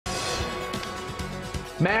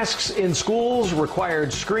Masks in schools,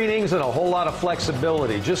 required screenings, and a whole lot of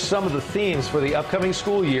flexibility. Just some of the themes for the upcoming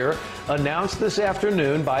school year announced this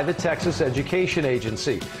afternoon by the Texas Education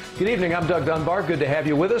Agency. Good evening, I'm Doug Dunbar. Good to have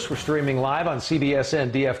you with us. We're streaming live on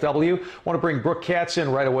CBSN DFW. Want to bring Brooke Katz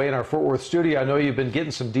in right away in our Fort Worth studio. I know you've been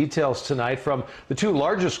getting some details tonight from the two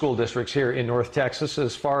largest school districts here in North Texas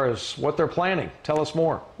as far as what they're planning. Tell us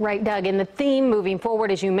more. Right, Doug. And the theme moving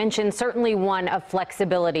forward, as you mentioned, certainly one of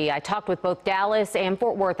flexibility. I talked with both Dallas and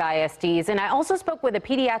Fort Worth ISDs, and I also spoke with a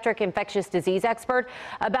pediatric infectious disease expert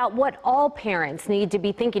about what all parents need to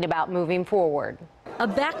be thinking about moving forward. A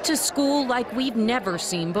back to school like we've never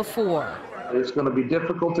seen before. It's going to be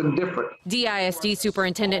difficult and different. DISD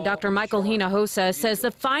Superintendent Dr. Michael Hinojosa says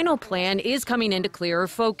the final plan is coming into clearer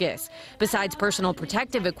focus. Besides personal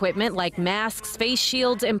protective equipment like masks, face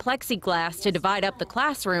shields, and plexiglass to divide up the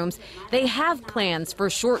classrooms, they have plans for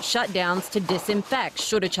short shutdowns to disinfect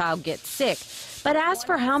should a child get sick. But as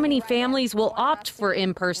for how many families will opt for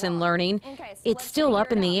in-person learning, it's still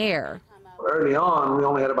up in the air. Early on, we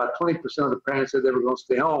only had about 20% of the parents said they were going to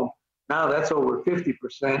stay home. Now that's over 50%,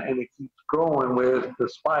 and it keeps growing with the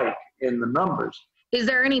spike in the numbers. Is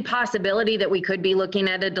there any possibility that we could be looking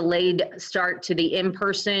at a delayed start to the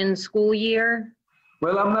in-person school year?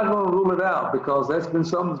 Well, I'm not going to rule it out because that's been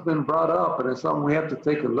something that's been brought up, and it's something we have to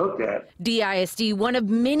take a look at. DISD, one of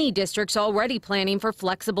many districts already planning for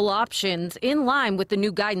flexible options in line with the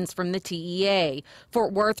new guidance from the TEA.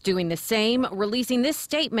 Fort Worth doing the same, releasing this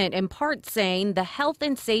statement in part saying the health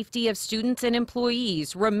and safety of students and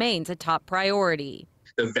employees remains a top priority.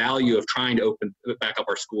 The value of trying to open back up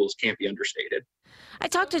our schools can't be understated. I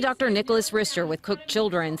talked to Dr. Nicholas Rister with Cook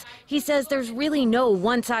Children's. He says there's really no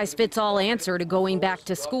one-size-fits-all answer to going back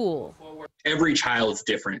to school. Every child's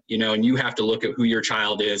different, and you have to look at who your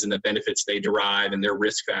child is and the benefits they derive and their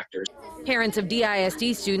risk factors. Parents of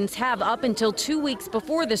DISD students have up until 2 weeks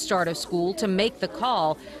before the start of school to make the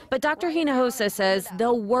call, but Dr. Hinojosa says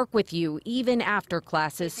they'll work with you even after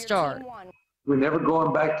classes start. We're never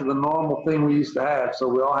going back to the normal thing we used to have, so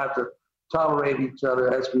we all have to tolerate each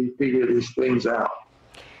other as we figure these things out.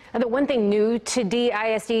 The one thing new to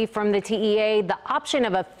DISD from the TEA, the option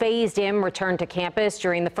of a phased-in return to campus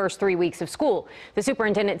during the first 3 weeks of school. The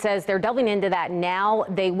superintendent says they're delving into that now.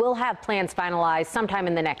 They will have plans finalized sometime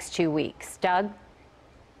in the next 2 weeks. Doug?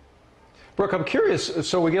 Brooke, I'm curious,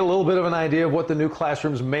 so we get a little bit of an idea of what the new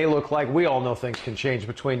classrooms may look like. We all know things can change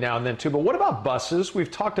between now and then, too. But what about buses?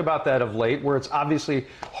 We've talked about that of late, where it's obviously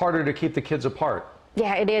harder to keep the kids apart.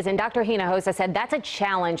 Yeah, it is. And Dr. Hinojosa said that's a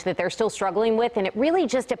challenge that they're still struggling with, and it really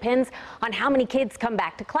just depends on how many kids come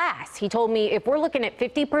back to class. He told me if we're looking at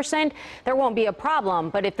 50%, there won't be a problem.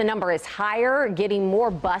 But if the number is higher, getting more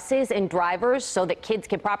buses and drivers so that kids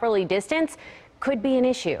can properly distance could be an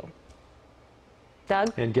issue.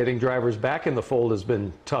 Doug? And getting drivers back in the fold has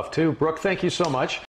been tough, too. Brooke, thank you so much.